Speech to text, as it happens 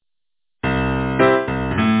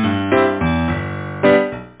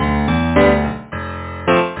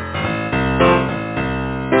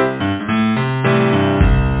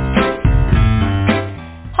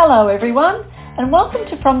everyone, and welcome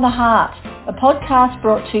to From the Heart, a podcast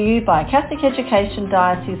brought to you by Catholic Education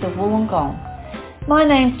Diocese of Wollongong. My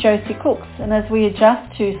name's Josie Cooks, and as we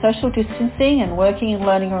adjust to social distancing and working and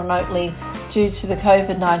learning remotely due to the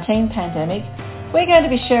COVID-19 pandemic, we're going to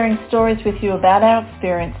be sharing stories with you about our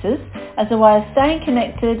experiences as a way of staying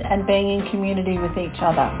connected and being in community with each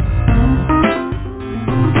other.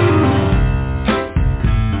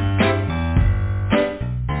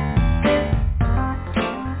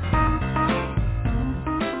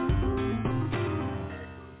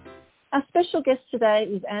 Our special guest today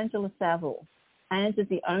is Angela Saville. Ange is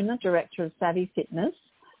the owner-director of Savvy Fitness,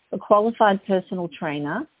 a qualified personal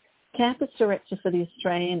trainer, campus director for the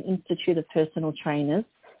Australian Institute of Personal Trainers,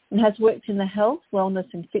 and has worked in the health, wellness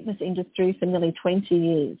and fitness industry for nearly 20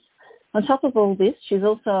 years. On top of all this, she's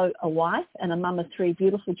also a wife and a mum of 3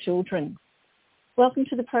 beautiful children. Welcome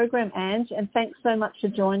to the program, Ange, and thanks so much for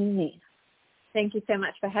joining me. Thank you so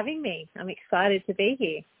much for having me. I'm excited to be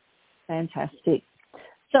here. Fantastic.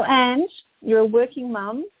 So, Ange, you're a working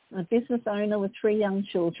mum, a business owner with 3 young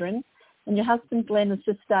children, and your husband, Glenn, has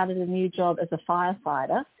just started a new job as a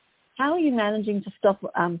firefighter. How are you managing to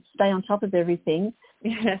stay on top of everything?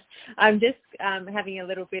 Yes, I'm just having a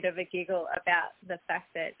little bit of a giggle about the fact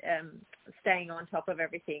that staying on top of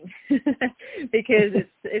everything because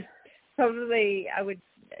it's probably,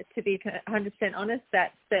 to be 100% honest,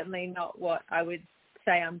 that's certainly not what I would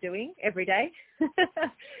say I'm doing every day.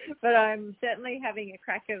 But I'm certainly having a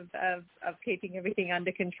crack of keeping everything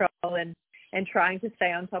under control and trying to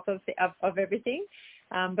stay on top of everything.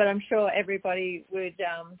 But I'm sure everybody would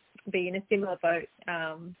be in a similar boat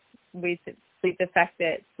with the fact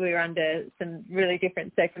that we're under some really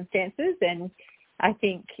different circumstances. And I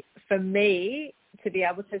think for me to be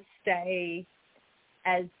able to stay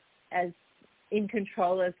as in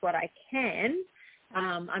control as what I can,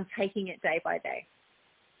 I'm taking it day by day.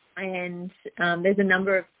 And there's a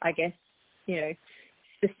number of,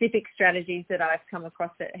 specific strategies that I've come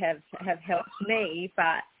across that have helped me,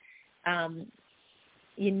 but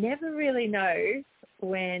you never really know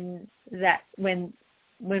when there's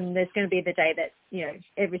going to be the day that,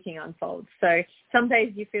 everything unfolds. So some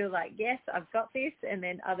days you feel like, yes, I've got this. And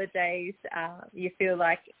then other days you feel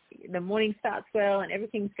like the morning starts well and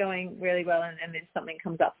everything's going really well. And then something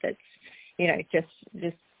comes up that's,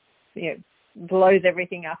 just blows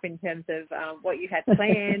everything up in terms of what you had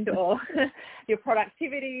planned or your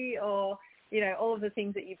productivity or, all of the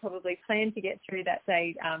things that you probably planned to get through that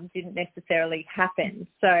day didn't necessarily happen.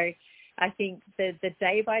 So I think the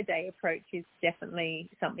day-by-day approach is definitely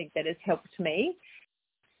something that has helped me.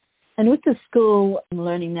 And with the school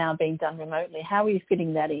learning now being done remotely, how are you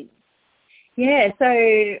fitting that in? Yeah,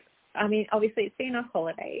 so, obviously it's been on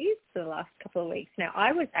holidays for the last couple of weeks. Now,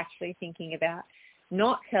 I was actually thinking about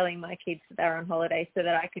not telling my kids that they're on holiday so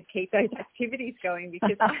that I could keep those activities going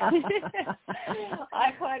because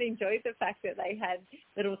I quite enjoyed the fact that they had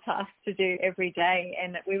little tasks to do every day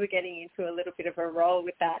and that we were getting into a little bit of a role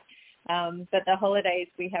with that. But the holidays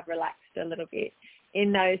we have relaxed a little bit.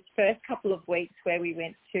 In those first couple of weeks where we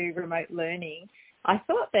went to remote learning, I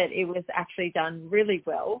thought that it was actually done really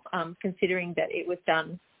well, considering that it was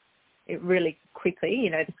done really quickly.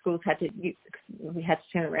 The schools we had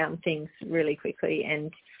to turn around things really quickly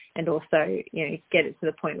and also, get it to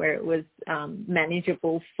the point where it was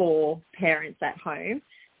manageable for parents at home.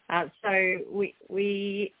 So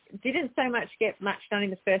we didn't so much get much done in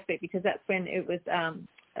the first week because that's when it was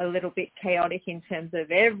a little bit chaotic in terms of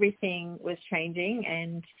everything was changing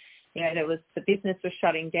and, the business was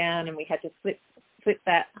shutting down and we had to flip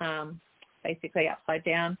that basically upside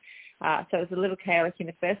down. So it was a little chaotic in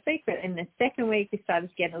the first week, but in the second week we started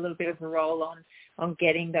to get a little bit of a roll on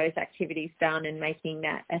getting those activities done and making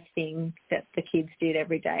that a thing that the kids did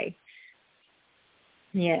every day.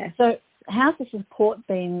 Yeah. So how's the support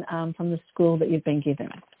been from the school that you've been given?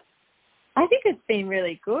 I think it's been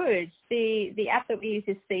really good. The app that we use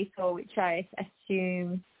is Seesaw, which I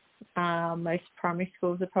assume most primary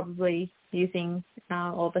schools are probably using,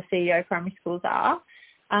 or the CEO primary schools are.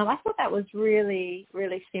 I thought that was really,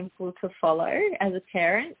 really simple to follow as a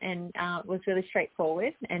parent and was really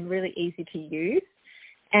straightforward and really easy to use.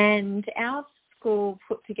 And our school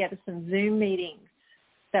put together some Zoom meetings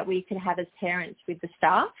that we could have as parents with the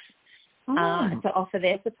staff to offer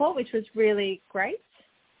their support, which was really great.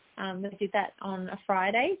 They did that on a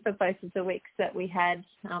Friday for both of the weeks that we had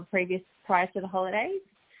prior to the holidays.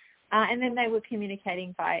 And then they were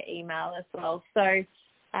communicating via email as well. So,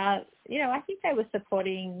 I think they were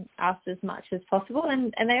supporting us as much as possible.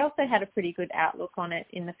 And they also had a pretty good outlook on it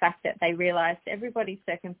in the fact that they realised everybody's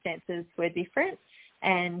circumstances were different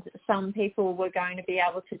And some people were going to be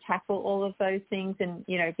able to tackle all of those things and,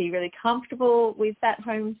 you know, be really comfortable with that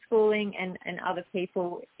homeschooling, and other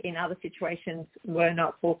people in other situations were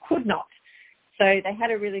not or could not. So they had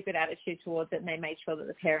a really good attitude towards it, and they made sure that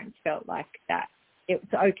the parents felt like that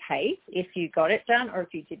it's okay if you got it done, or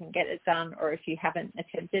if you didn't get it done, or if you haven't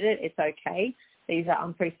attempted it, it's okay. These are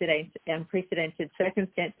unprecedented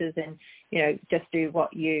circumstances, and, you know, just do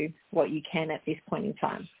what you can at this point in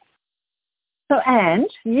time. So, Anne,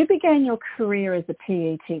 you began your career as a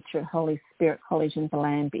PE teacher at Holy Spirit College in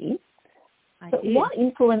Bellambi. But what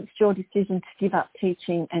influenced your decision to give up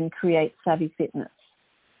teaching and create Savvy Fitness?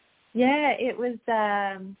 Yeah, it was,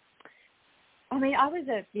 I was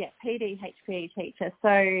a PD, HPE teacher, so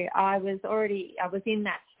I was in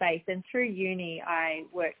that space, and through uni I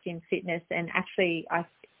worked in fitness, and actually I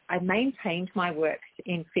maintained my work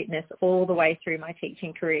in fitness all the way through my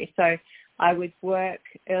teaching career. So I would work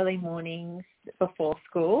early mornings before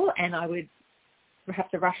school, and I would have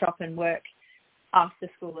to rush off and work after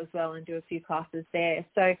school as well and do a few classes there.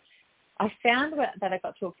 So I found that I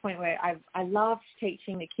got to a point where I loved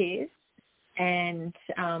teaching the kids, and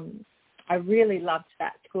I really loved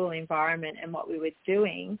that school environment and what we were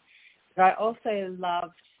doing. But I also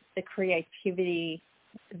loved the creativity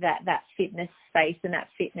that fitness space and that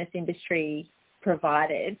fitness industry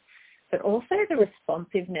provided, but also the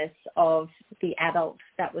responsiveness of the adult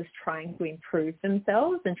that was trying to improve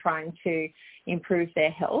themselves and trying to improve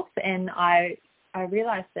their health. And I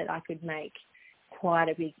realized that I could make quite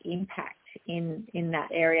a big impact in that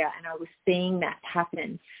area, and I was seeing that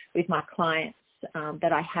happen with my clients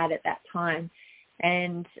that I had at that time.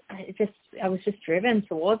 And I was just driven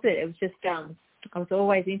towards it. It was just, I was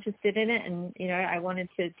always interested in it, and, you know, I wanted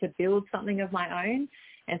to build something of my own.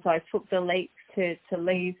 And so I took the leap to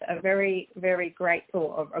leave a very, very great,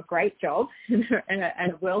 or a great job and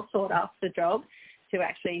a well thought after job, to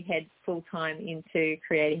actually head full time into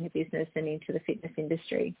creating a business and into the fitness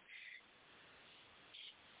industry.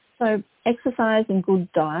 So exercise and good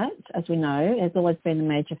diet, as we know, has always been a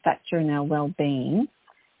major factor in our well-being.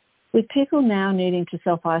 With people now needing to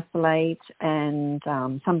self-isolate and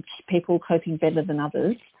some people coping better than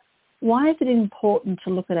others, why is it important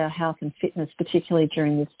to look at our health and fitness, particularly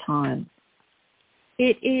during this time?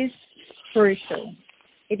 It is crucial.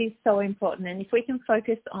 It is so important. And if we can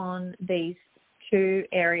focus on these two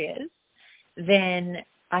areas, then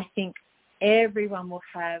I think everyone will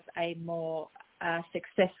have a more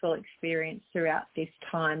successful experience throughout this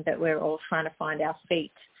time that we're all trying to find our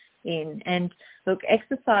feet in. And look,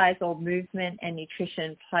 exercise or movement and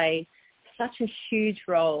nutrition play such a huge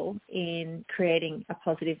role in creating a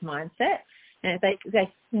positive mindset, and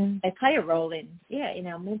they play a role in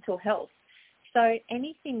our mental health. So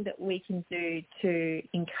anything that we can do to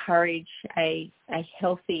encourage a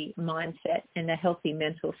healthy mindset and a healthy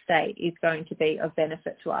mental state is going to be of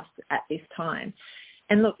benefit to us at this time.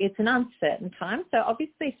 And look, it's an uncertain time, so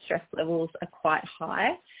obviously stress levels are quite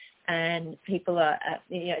high, and people are,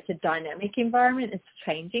 it's a dynamic environment. It's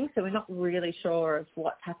changing, so we're not really sure of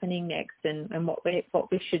what's happening next and what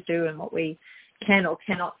we should do and what we can or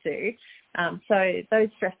cannot do. So those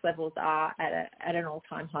stress levels are at an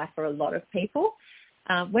all-time high for a lot of people.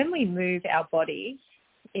 When we move our body,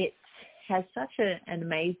 it has such an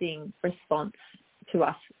amazing response to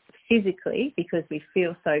us physically, because we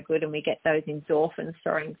feel so good and we get those endorphins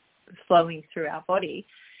flowing through our body.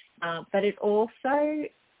 But it also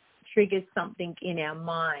triggers something in our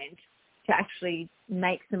mind to actually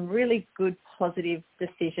make some really good positive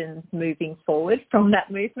decisions moving forward from that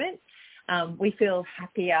movement. We feel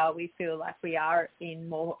happier. We feel like we are in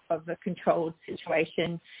more of a controlled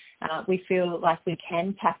situation. We feel like we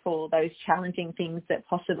can tackle those challenging things that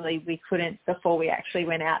possibly we couldn't before we actually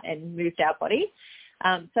went out and moved our body.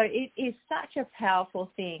 So it is such a powerful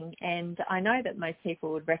thing, and I know that most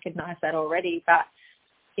people would recognise that already, but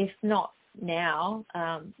if not now,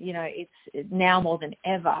 it's now more than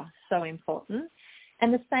ever so important.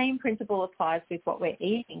 And the same principle applies with what we're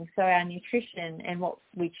eating. So our nutrition and what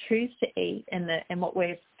we choose to eat and what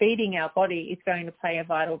we're feeding our body is going to play a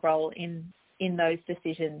vital role in those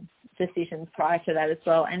decisions prior to that as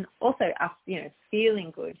well. And also us,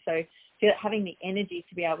 feeling good. So having the energy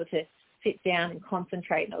to be able to sit down and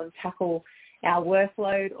concentrate or tackle our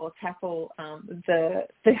workload or tackle the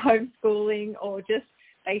homeschooling, or just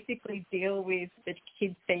basically deal with the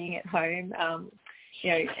kids being at home, our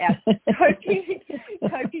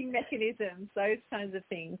coping mechanisms, those kinds of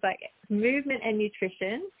things, like movement and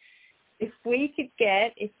nutrition. If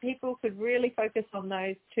people could really focus on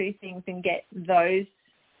those two things and get those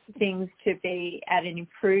things to be at an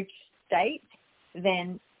improved state,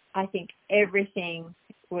 then I think everything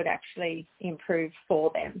would actually improve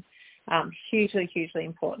for them. Hugely, hugely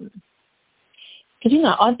important.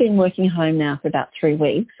 Because, I've been working home now for about 3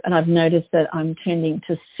 weeks, and I've noticed that I'm tending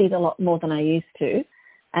to sit a lot more than I used to,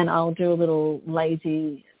 and I'll do a little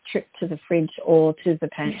lazy trip to the fridge or to the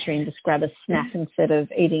pantry and just grab a snack instead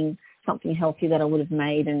of eating something healthy that I would have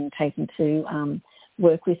made and taken to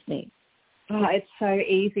work with me. Oh, it's so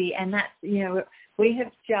easy. And that's, we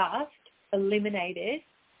have just eliminated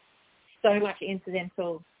so much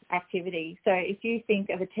incidental activity. So if you think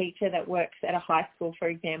of a teacher that works at a high school, for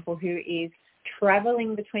example, who is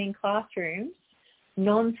travelling between classrooms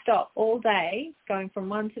non-stop all day, going from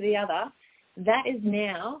one to the other, that is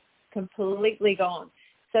now completely gone.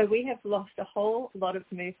 So we have lost a whole lot of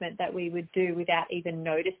movement that we would do without even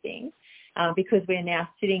noticing, because we're now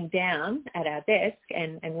sitting down at our desk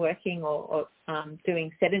and working or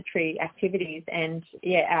doing sedentary activities. And,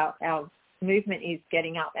 our movement is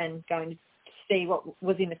getting up and going to see what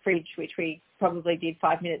was in the fridge, which we probably did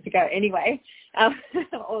 5 minutes ago anyway,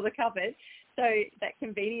 or the cupboard. So that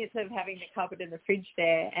convenience of having the cupboard and the fridge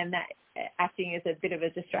there, and that acting as a bit of a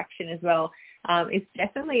distraction as well, is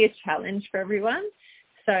definitely a challenge for everyone.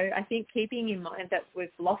 So I think keeping in mind that we've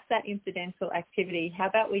lost that incidental activity, how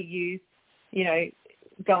about we use,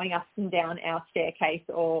 going up and down our staircase,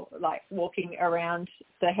 or like walking around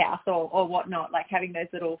the house or whatnot, like having those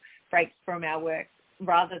little breaks from our work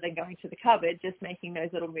rather than going to the cupboard, just making those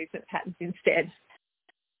little movement patterns instead.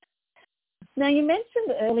 Now, you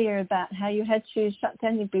mentioned earlier about how you had to shut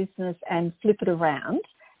down your business and flip it around.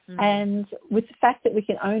 And with the fact that we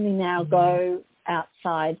can only now go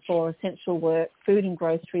outside for essential work, food and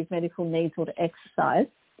groceries, medical needs, or to exercise,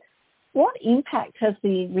 what impact has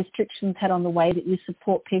the restrictions had on the way that you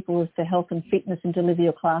support people with their health and fitness and deliver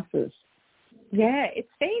your classes? Yeah, it's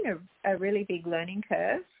been a really big learning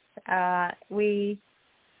curve.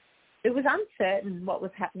 It was uncertain what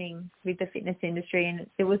was happening with the fitness industry, and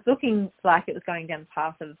it was looking like it was going down the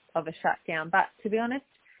path of a shutdown. But to be honest,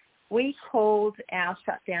 we called our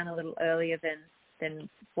shutdown a little earlier than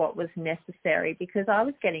what was necessary, because I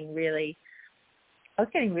was getting really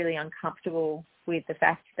uncomfortable with the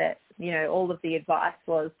fact that, all of the advice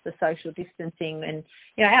was the social distancing. And,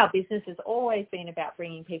 our business has always been about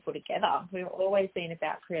bringing people together. We've always been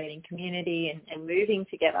about creating community and moving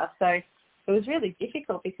together. So it was really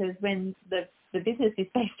difficult, because when the business is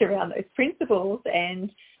based around those principles, and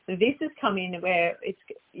this has come in where it's,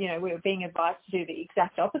 we're being advised to do the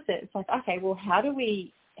exact opposite. It's like, okay, well, how do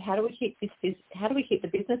we keep the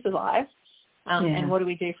business alive? And what do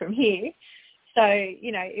we do from here? So,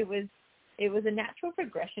 it was a natural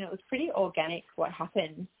progression. It was pretty organic what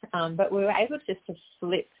happened, but we were able just to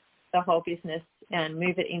flip the whole business and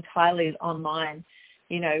move it entirely online,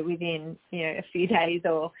 within, a few days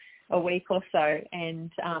or a week or so. And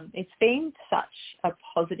it's been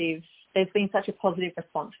there's been such a positive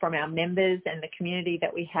response from our members and the community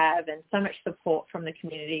that we have, and so much support from the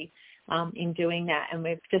community in doing that. And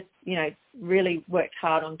we've just, really worked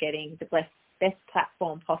hard on getting the best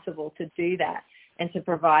platform possible to do that, and to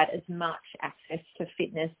provide as much access to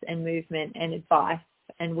fitness and movement and advice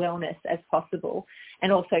and wellness as possible,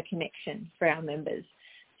 and also connection for our members.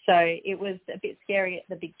 So it was a bit scary at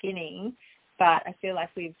the beginning, but I feel like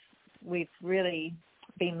we've really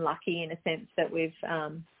been lucky in a sense that we've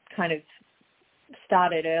kind of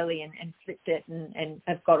started early and flipped it and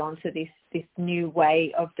have got onto this new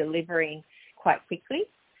way of delivering quite quickly.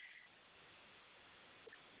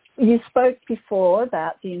 You spoke before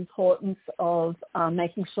about the importance of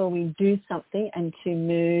making sure we do something and to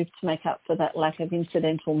move to make up for that lack of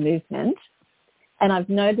incidental movement. And I've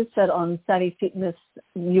noticed that on Savvy Fitness,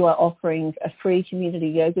 you are offering a free community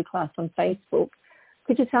yoga class on Facebook.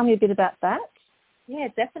 Could you tell me a bit about that? Yeah,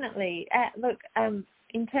 definitely. Look,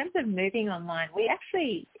 in terms of moving online, we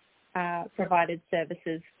actually provided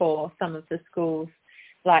services for some of the schools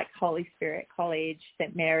like Holy Spirit College,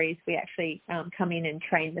 St. Mary's. We actually come in and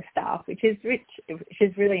train the staff, which is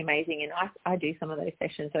really amazing. And I do some of those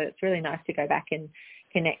sessions, so it's really nice to go back and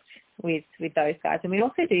connect with those guys. And we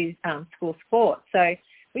also do school sport. So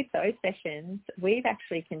with those sessions, we've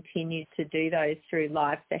actually continued to do those through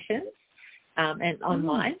live sessions and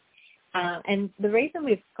online. And the reason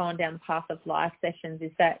we've gone down the path of live sessions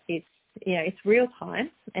is that it's real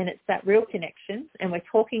time, and it's that real connection, and we're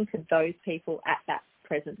talking to those people at that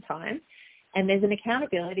present time, and there's an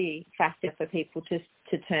accountability factor for people to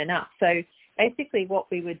turn up. So basically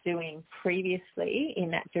what we were doing previously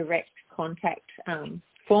in that direct contact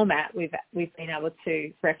format, we've been able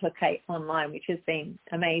to replicate online, which has been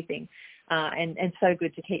amazing and so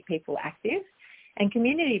good to keep people active. And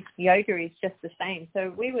community yoga is just the same.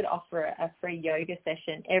 So we would offer a free yoga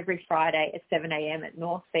session every Friday at 7 a.m. at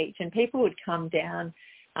North Beach, and people would come down,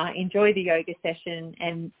 enjoy the yoga session,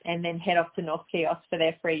 and then head off to North Kiosk for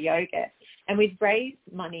their free yoga. And we'd raise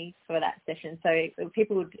money for that session. So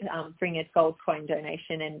people would bring a gold coin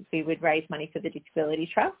donation, and we would raise money for the Disability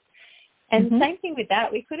Trust. And same thing with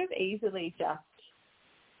that. We could have easily just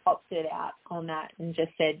opted out on that and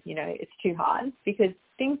just said, it's too hard, because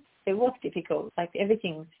it was difficult. Like,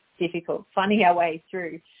 everything's difficult. Finding our way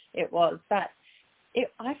through it was. But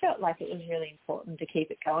I felt like it was really important to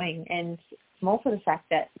keep it going, and more for the fact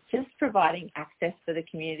that just providing access for the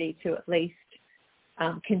community to at least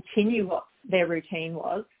continue what their routine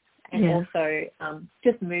was, and also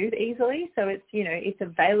just move easily. So it's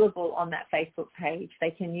available on that Facebook page.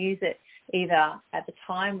 They can use it either at the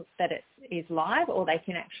time that it is live, or they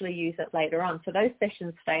can actually use it later on. So those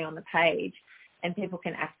sessions stay on the page and people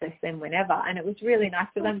can access them whenever. And it was really nice,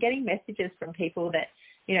 because I'm getting messages from people that,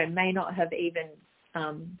 may not have even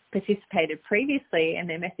participated previously, and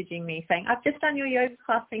they're messaging me saying, I've just done your yoga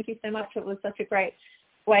class. Thank you so much. It was such a great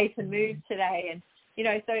way to move today. And,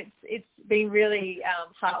 so it's been really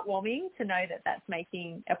heartwarming to know that that's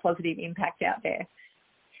making a positive impact out there.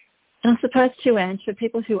 And I suppose too, Ange, for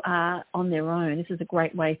people who are on their own, this is a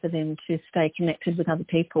great way for them to stay connected with other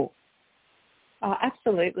people. Oh,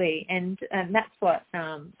 absolutely. And that's what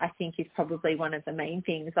I think is probably one of the main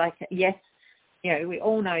things. Like, yes, we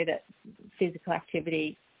all know that physical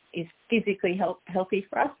activity is physically healthy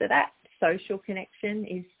for us, so that social connection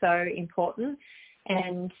is so important.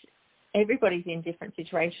 And everybody's in different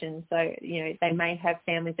situations. So, they may have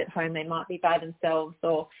families at home, they might be by themselves,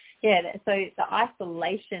 or, so the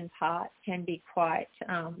isolation part can be quite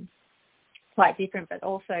different, but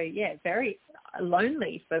also, very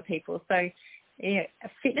lonely for people. So,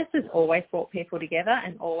 fitness has always brought people together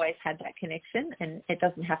and always had that connection, and it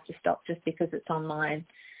doesn't have to stop just because it's online.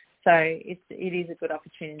 So it is a good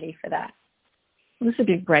opportunity for that. This would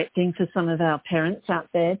be a great thing for some of our parents out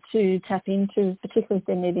there to tap into, particularly if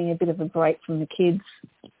they're needing a bit of a break from the kids.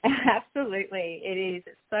 Absolutely, it is.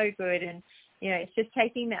 It's so good. And, it's just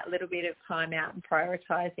taking that little bit of time out and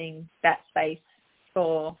prioritising that space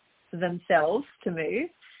for themselves to move.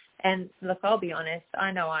 And look, I'll be honest,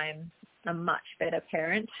 I know I'm a much better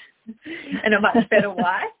parent and a much better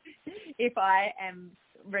wife if I am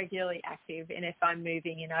regularly active, and if I'm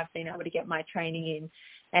moving and I've been able to get my training in.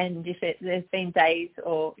 And if there's been days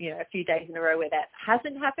or, a few days in a row where that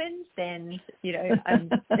hasn't happened, then,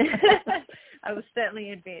 I will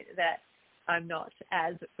certainly admit that I'm not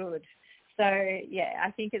as good. So,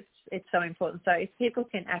 I think it's so important. So if people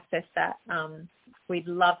can access that, we'd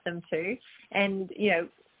love them to. And,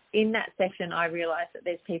 in that session, I realised that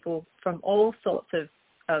there's people from all sorts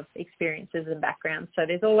of experiences and backgrounds. So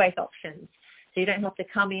there's always options. So you don't have to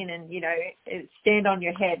come in and, stand on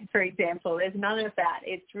your head, for example. There's none of that.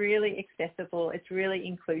 It's really accessible. It's really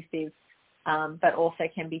inclusive, but also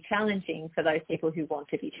can be challenging for those people who want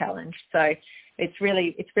to be challenged. So it's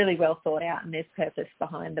really well thought out, and there's purpose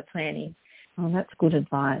behind the planning. Oh, that's good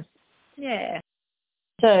advice. Yeah.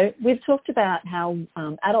 So we've talked about how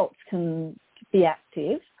adults can be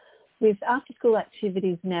active. With after-school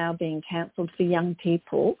activities now being cancelled for young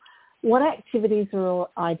people, what activities or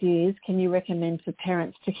ideas can you recommend for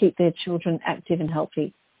parents to keep their children active and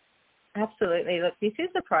healthy? Absolutely. Look, this is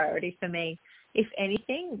a priority for me. If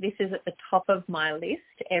anything, this is at the top of my list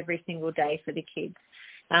every single day for the kids.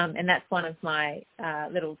 And that's one of my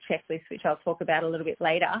little checklists, which I'll talk about a little bit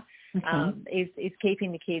later, is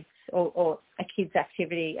keeping the kids or a kid's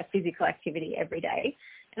activity, a physical activity every day.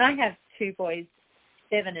 And I have two boys,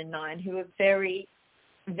 7 and 9, who are very,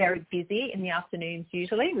 very busy in the afternoons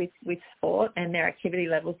usually with sport, and their activity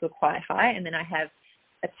levels are quite high. And then I have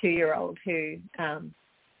a 2-year-old who,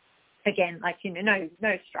 again,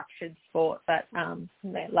 no structured sport, but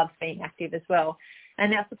loves being active as well.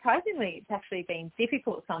 And now, surprisingly, it's actually been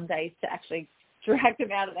difficult some days to actually drag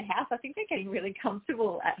them out of the house. I think they're getting really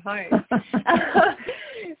comfortable at home.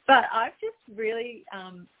 But I've just really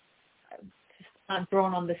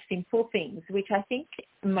drawn on the simple things, which I think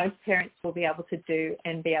most parents will be able to do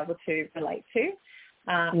and be able to relate to.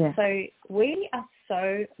 So we are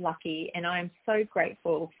so lucky, and I'm so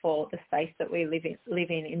grateful for the space that we live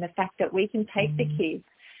in the fact that we can take the kids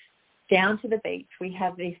down to the beach. We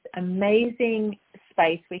have this amazing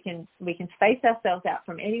space. We can space ourselves out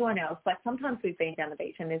from anyone else. Like, sometimes we've been down the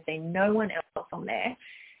beach and there's been no one else on there,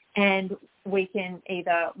 and we can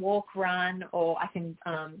either walk, run, or I can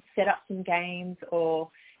set up some games, or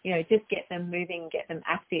just get them moving, get them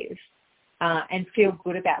active, and feel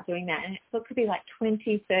good about doing that. And it could be like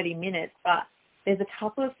 20, 30 minutes, but there's a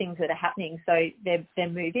couple of things that are happening. So they're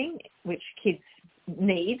moving, which kids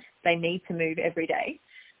need. They need to move every day.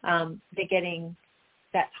 They're getting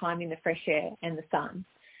that time in the fresh air and the sun,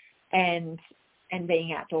 and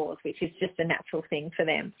being outdoors, which is just a natural thing for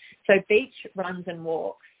them. So beach runs and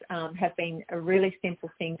walks have been a really simple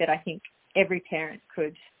thing that I think every parent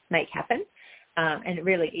could make happen, and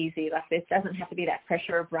really easy. Like, there doesn't have to be that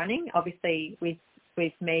pressure of running. Obviously, with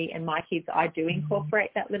me and my kids, I do incorporate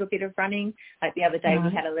that little bit of running. Like the other day,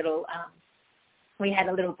 we had a little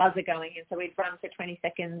buzzer going, and so we'd run for 20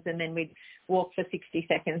 seconds and then we'd walk for 60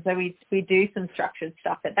 seconds. So we do some structured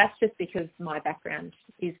stuff, but that's just because my background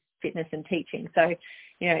is fitness and teaching. So,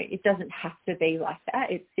 it doesn't have to be like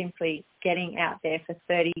that. It's simply getting out there for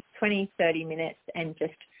 20, 30 minutes and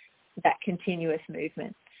just that continuous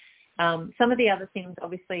movement. Some of the other things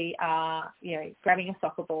obviously are, grabbing a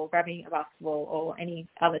soccer ball, grabbing a basketball, or any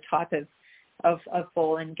other type of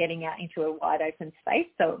ball and getting out into a wide open space.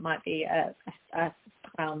 So it might be a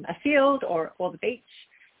field or the beach,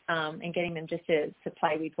 and getting them just to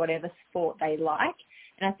play with whatever sport they like.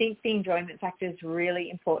 And I think the enjoyment factor is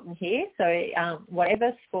really important here. So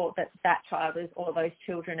whatever sport that child is or those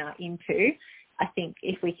children are into, I think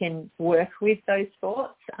if we can work with those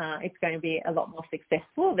sports, it's going to be a lot more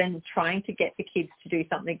successful than trying to get the kids to do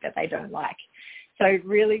something that they don't like. So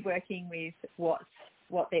really working with what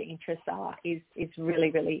their interests are is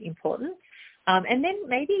really, really important. And then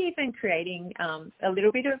maybe even creating a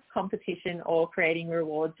little bit of competition or creating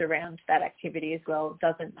rewards around that activity as well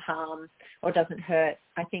doesn't harm or doesn't hurt.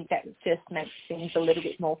 I think that just makes things a little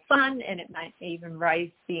bit more fun, and it might even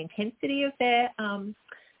raise the intensity of their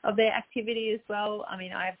activity as well. I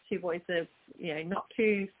mean, I have two boys that are, not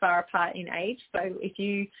too far apart in age. So if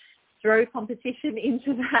you throw competition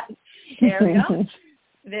into that area,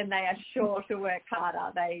 then they are sure to work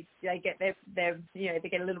harder. They get they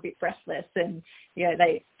get a little bit breathless, and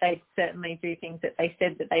they certainly do things that they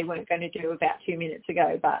said that they weren't going to do about 2 minutes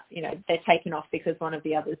ago, but they're taken off because one of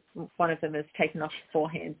them has taken off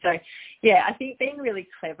beforehand. So yeah, I think being really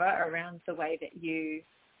clever around the way that you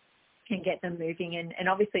can get them moving, and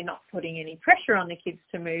obviously not putting any pressure on the kids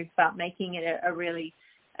to move, but making it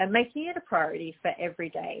making it a priority for every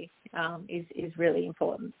day is really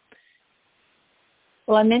important.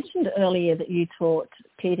 Well, I mentioned earlier that you taught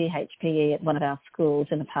PDHPE at one of our schools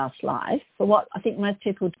in a past life, but what I think most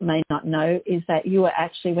people may not know is that you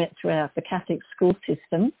actually went throughout the Catholic school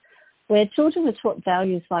system, where children were taught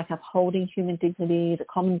values like upholding human dignity, the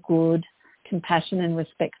common good, compassion and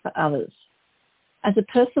respect for others. As a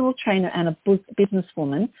personal trainer and a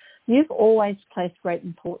businesswoman, you've always placed great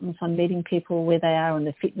importance on meeting people where they are on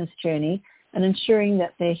the fitness journey and ensuring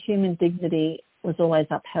that their human dignity was always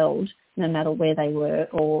upheld, no matter where they were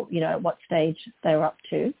or, at what stage they were up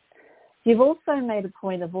to. You've also made a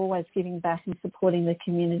point of always giving back and supporting the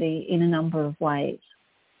community in a number of ways.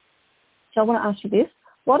 So I want to ask you this.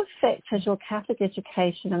 What effect has your Catholic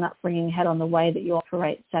education and upbringing had on the way that you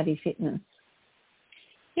operate Savvy Fitness?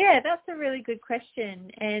 Yeah, that's a really good question.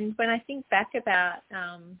 And when I think back about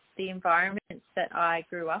the environments that I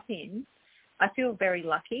grew up in, I feel very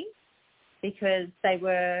lucky because they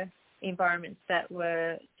were environments that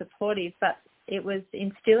were supportive, but it was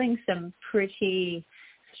instilling some pretty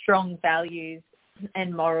strong values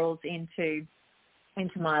and morals into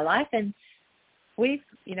my life. And with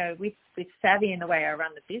Savvy and the way I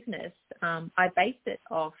run the business, I base it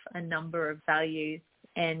off a number of values,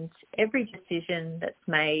 and every decision that's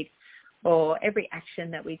made or every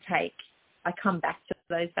action that we take, I come back to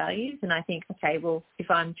those values and I think, okay, well,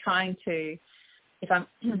 if I'm trying to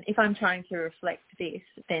reflect this,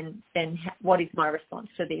 then what is my response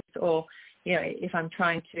to this? Or, if I'm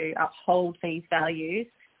trying to uphold these values,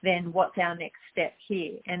 then what's our next step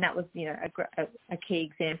here? And that was, a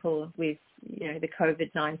key example with, the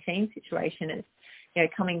COVID-19 situation is,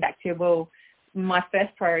 coming back to, well, my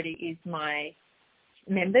first priority is my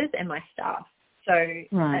members and my staff. So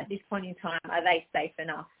At this point in time, are they safe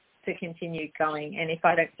enough to continue going? And if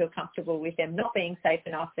I don't feel comfortable with them not being safe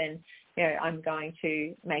enough, then I'm going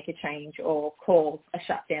to make a change or call a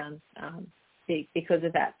shutdown because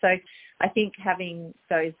of that. So I think having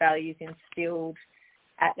those values instilled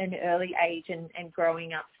at an early age and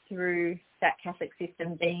growing up through that Catholic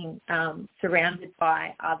system, being surrounded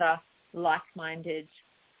by other like-minded,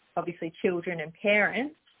 obviously children and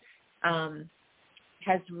parents,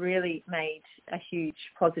 has really made a huge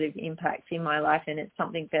positive impact in my life, and it's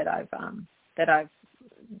something that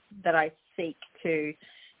I seek to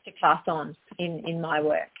pass on in my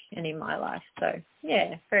work and in my life. So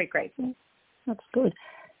yeah, very grateful. That's good.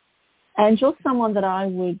 And you're someone that I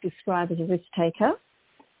would describe as a risk taker.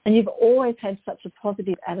 And you've always had such a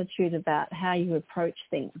positive attitude about how you approach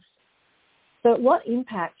things. So what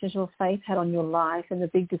impact has your faith had on your life and the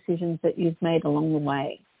big decisions that you've made along the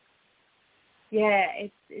way? Yeah,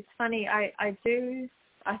 it's funny. I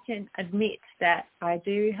can admit that I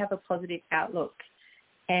do have a positive outlook,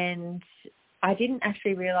 and I didn't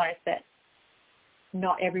actually realise that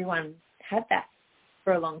not everyone had that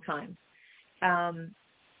for a long time.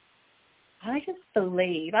 I just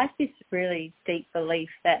believe, I have this really deep belief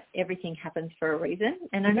that everything happens for a reason.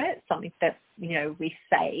 And I know it's something that, we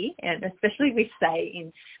say, and especially we say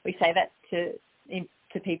that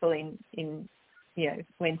to people in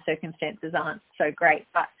when circumstances aren't so great.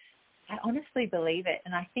 But I honestly believe it.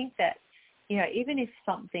 And I think that, even if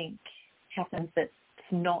something happens that's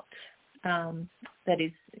not, that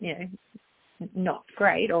is, not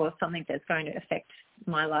great, or something that's going to affect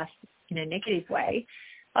my life in a negative way,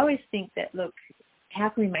 I always think that, look, how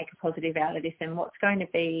can we make a positive out of this, and what's going to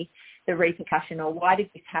be the repercussion, or why did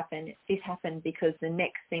this happen? This happened because the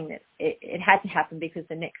next thing that it had to happen because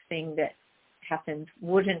the next thing that happened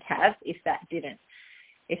wouldn't have if that didn't,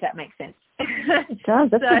 if that makes sense. It does.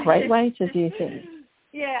 That's a great way to do things.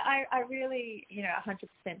 Yeah, I really,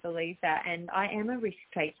 100% believe that, and I am a risk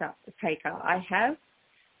taker. I have,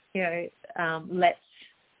 let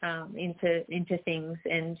into things,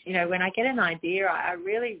 and when I get an idea,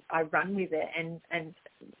 I run with it, and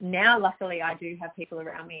now luckily I do have people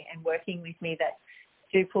around me and working with me that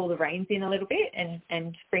do pull the reins in a little bit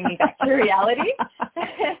and bring me back to reality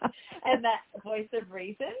and that voice of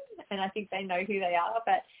reason, and I think they know who they are.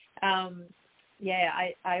 But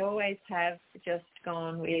I always have just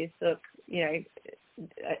gone with, look,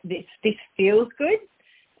 this feels good,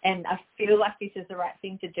 and I feel like this is the right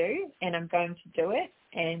thing to do, and I'm going to do it,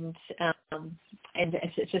 and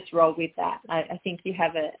just roll with that. I think you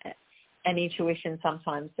have an intuition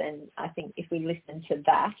sometimes, and I think if we listen to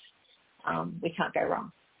that, we can't go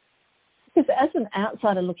wrong. Because as an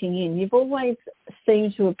outsider looking in, you've always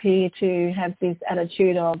seemed to appear to have this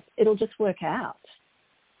attitude of, it'll just work out.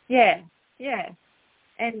 Yeah.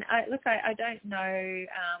 And I don't know,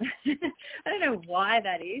 I don't know why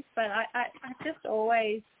that is, but I just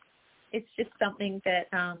always, it's just something that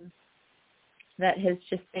that has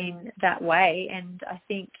just been that way. And I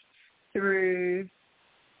think through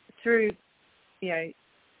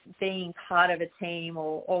being part of a team,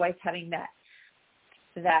 or always having that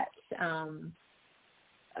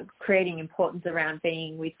creating importance around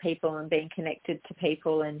being with people and being connected to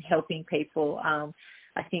people and helping people,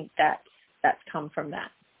 I think that's come from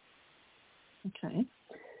that. Okay.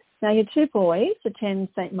 Now, your two boys attend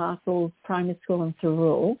St. Michael's Primary School in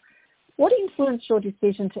Thirroul. What influenced your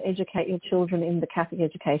decision to educate your children in the Catholic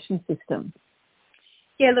education system?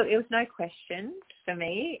 Yeah, look, it was no question for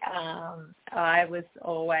me. That was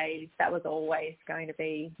always going to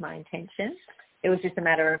be my intention. It was just a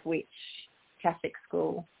matter of which Catholic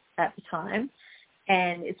school at the time.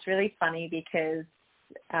 And it's really funny because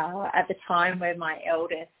at the time where my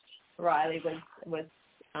eldest, Riley, was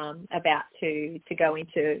about to go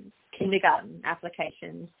into kindergarten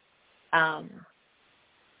applications,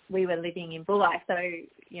 we were living in Bulli, so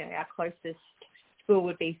our closest school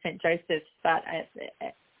would be St. Joseph's. But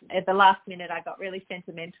at the last minute, I got really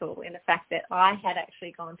sentimental in the fact that I had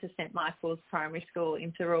actually gone to St. Michael's Primary School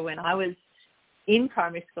in Thirroul when I was in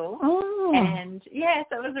primary school. Oh. And so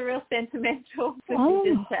it was a real sentimental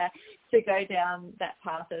decision to go down that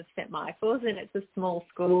path of St. Michael's, and it's a small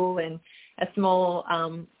school and a small,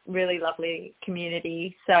 really lovely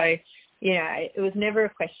community. So, it was never a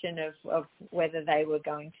question of whether they were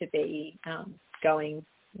going to be going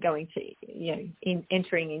to,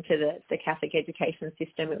 entering into the Catholic education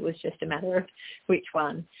system. It was just a matter of which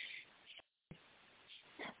one.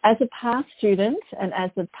 As a past student and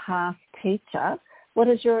as a past teacher, what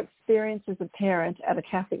has your experience as a parent at a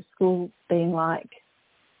Catholic school been like?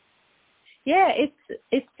 Yeah,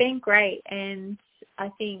 it's been great, and I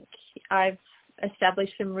think I've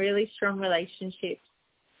established some really strong relationships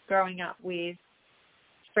growing up with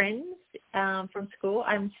friends from school.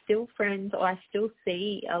 I'm still friends, or I still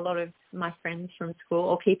see a lot of my friends from school,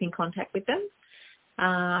 or keep in contact with them.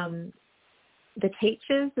 The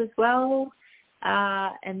teachers as well.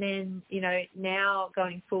 And then, now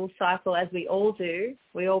going full cycle, as we all do,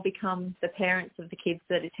 we all become the parents of the kids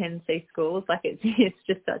that attend these schools. Like it's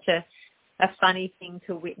just such a funny thing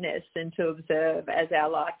to witness and to observe as our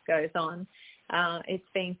life goes on. It's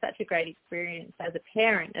been such a great experience as a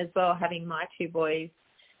parent as well, having my two boys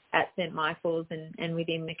at St. Michael's and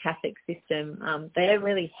within the Catholic system. They're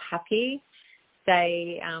really happy.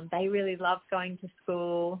 They really love going to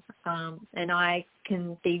school, and I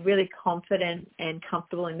can be really confident and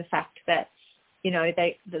comfortable in the fact that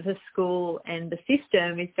the school and the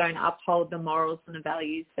system is going to uphold the morals and the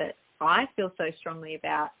values that I feel so strongly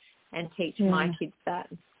about and teach my kids that,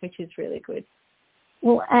 which is really good.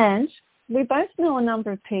 Well, and we both know a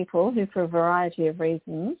number of people who, for a variety of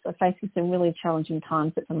reasons, are facing some really challenging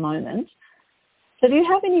times at the moment. So do you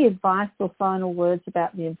have any advice or final words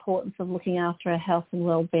about the importance of looking after our health and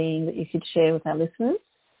well-being that you could share with our listeners?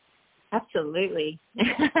 Absolutely.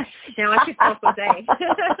 Now I could talk all day.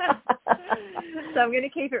 So I'm going to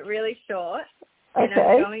keep it really short. And okay.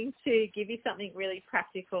 I'm going to give you something really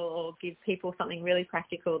practical, or give people something really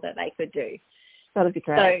practical that they could do. That would be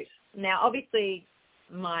great. So now, obviously,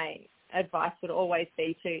 my advice would always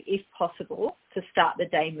be to, if possible, to start the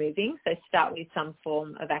day moving. So start with some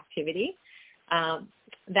form of activity.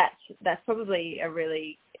 That's probably a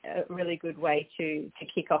really good way to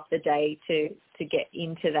kick off the day to get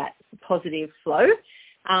into that positive flow.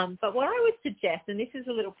 But what I would suggest, and this is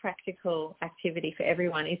a little practical activity for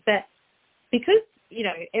everyone, is that because,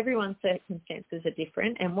 everyone's circumstances are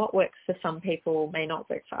different, and what works for some people may not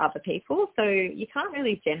work for other people. So you can't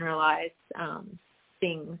really generalize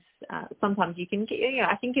things. Sometimes you can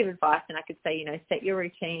I can give advice, and I could say, set your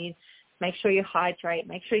routine, make sure you hydrate,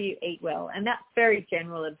 make sure you eat well. And that's very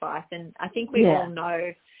general advice. And I think we all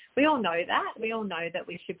know that. We all know that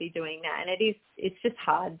we should be doing that. And it's just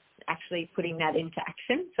hard actually putting that into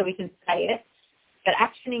action. So we can say it, but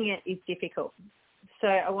actioning it is difficult. So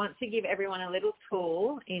I want to give everyone a little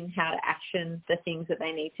tool in how to action the things that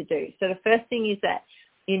they need to do. So the first thing is that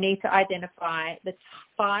you need to identify the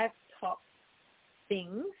 5 top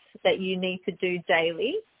things that you need to do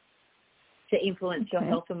daily to influence your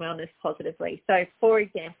health and wellness positively. So, for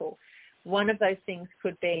example, one of those things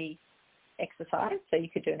could be exercise. So you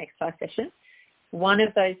could do an exercise session. One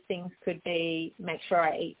of those things could be make sure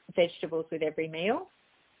I eat vegetables with every meal.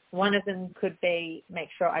 One of them could be make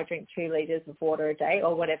sure I drink 2 litres of water a day,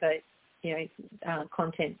 or whatever,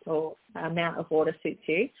 content or amount of water suits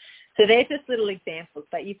you. So they're just little examples,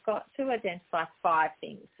 but you've got to identify 5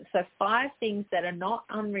 things. So 5 things that are not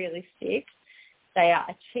unrealistic, they are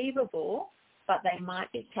achievable, but they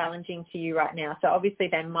might be challenging to you right now. So obviously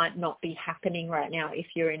they might not be happening right now if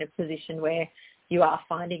you're in a position where you are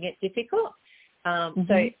finding it difficult.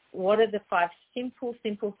 So what are the 5 simple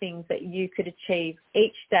things that you could achieve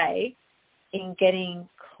each day in getting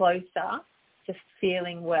closer to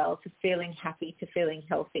feeling well, to feeling happy, to feeling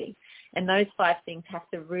healthy? And those 5 things have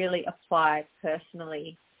to really apply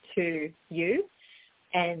personally to you.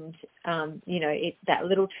 And, that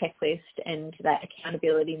little checklist and that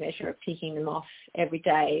accountability measure of ticking them off every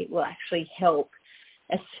day will actually help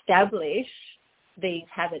establish these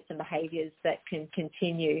habits and behaviours that can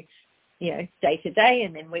continue, day to day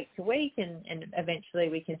and then week to week. And eventually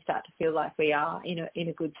we can start to feel like we are in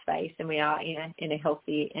a good space, and we are in a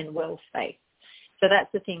healthy and well space. So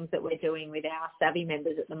that's the things that we're doing with our Savvy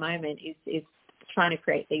members at the moment is trying to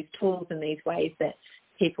create these tools and these ways that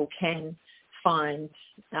people can find,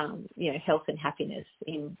 health and happiness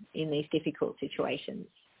in these difficult situations.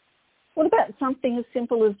 What about something as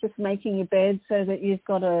simple as just making your bed so that you've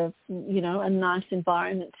got a nice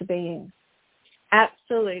environment to be in?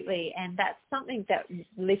 Absolutely. And that's something that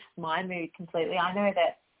lifts my mood completely. I know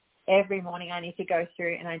that every morning I need to go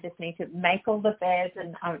through and I just need to make all the beds,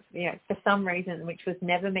 and, for some reason, which was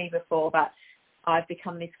never me before, but I've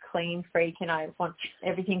become this clean freak and I want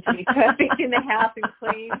everything to be perfect in the house and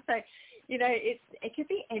clean. So, it could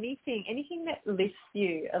be anything that lifts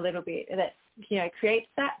you a little bit, that, creates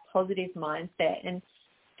that positive mindset. And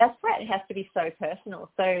that's why it has to be so personal.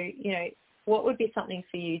 So, what would be something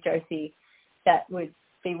for you, Josie, that would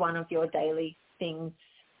be one of your daily things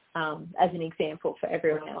as an example for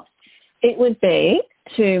everyone else? It would be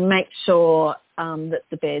to make sure that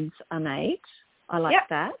the beds are made. I like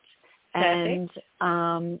that. Perfect.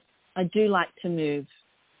 And I do like to move.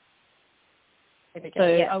 So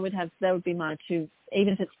I would have, that would be my 2,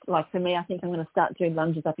 even if it's like for me, I think I'm going to start doing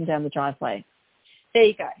lunges up and down the driveway. There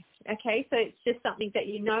you go. Okay, so it's just something that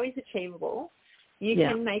is achievable. You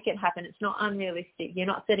can make it happen. It's not unrealistic. You're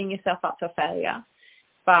not setting yourself up for failure,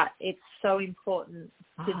 but it's so important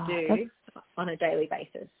to do on a daily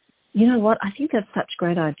basis. You know what? I think that's such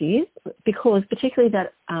great ideas, because particularly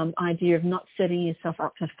that idea of not setting yourself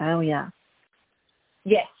up for failure.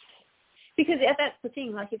 Yes, because that's the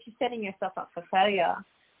thing. Like, if you're setting yourself up for failure,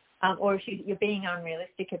 or if you're being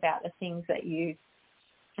unrealistic about the things that you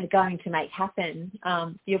are going to make happen,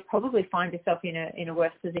 you'll probably find yourself in a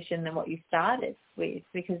worse position than what you started with,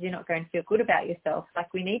 because you're not going to feel good about yourself.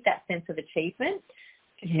 Like, we need that sense of achievement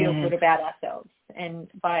to feel good about ourselves. And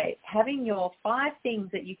by having your 5 things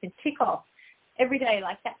that you can tick off every day,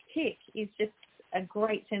 like that tick is just a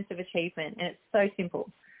great sense of achievement, and it's so simple.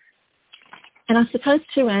 And I suppose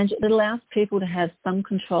too, Ange, it allows people to have some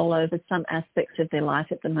control over some aspects of their life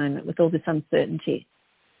at the moment with all this uncertainty.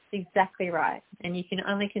 Exactly right. And you can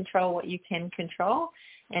only control what you can control.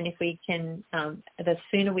 And if we can, the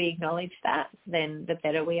sooner we acknowledge that, then the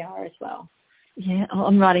better we are as well. Yeah,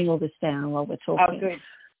 I'm writing all this down while we're talking. Oh, good.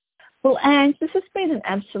 Well, Ange, this has been an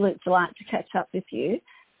absolute delight to catch up with you.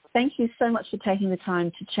 Thank you so much for taking the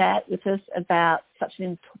time to chat with us about such an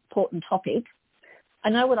important topic. I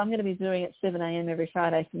know what I'm going to be doing at 7 a.m. every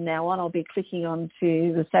Friday from now on. I'll be clicking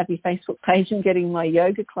onto the Savvy Facebook page and getting my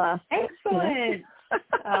yoga class. Excellent.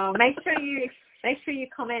 Make sure you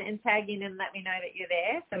comment and tag in and let me know that you're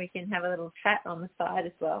there so we can have a little chat on the side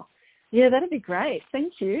as well. Yeah, that'd be great.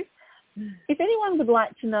 Thank you. If anyone would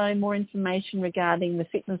like to know more information regarding the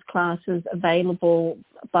fitness classes available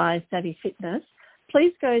by Savvy Fitness,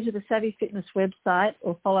 please go to the Savvy Fitness website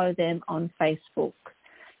or follow them on Facebook.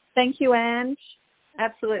 Thank you, Ange.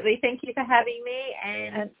 Absolutely. Thank you for having me,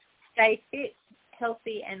 and stay fit,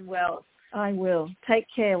 healthy and well. I will. Take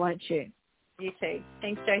care, won't you? You too.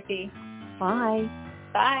 Thanks, Josie. Bye.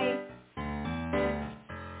 Bye.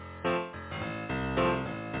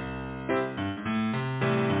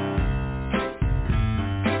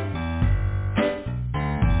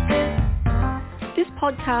 This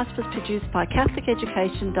podcast was produced by Catholic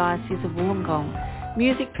Education Diocese of Wollongong.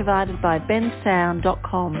 Music provided by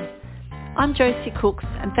bensound.com. I'm Josie Cooks,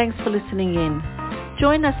 and thanks for listening in.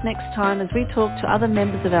 Join us next time as we talk to other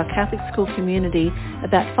members of our Catholic school community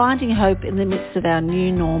about finding hope in the midst of our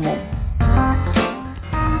new normal.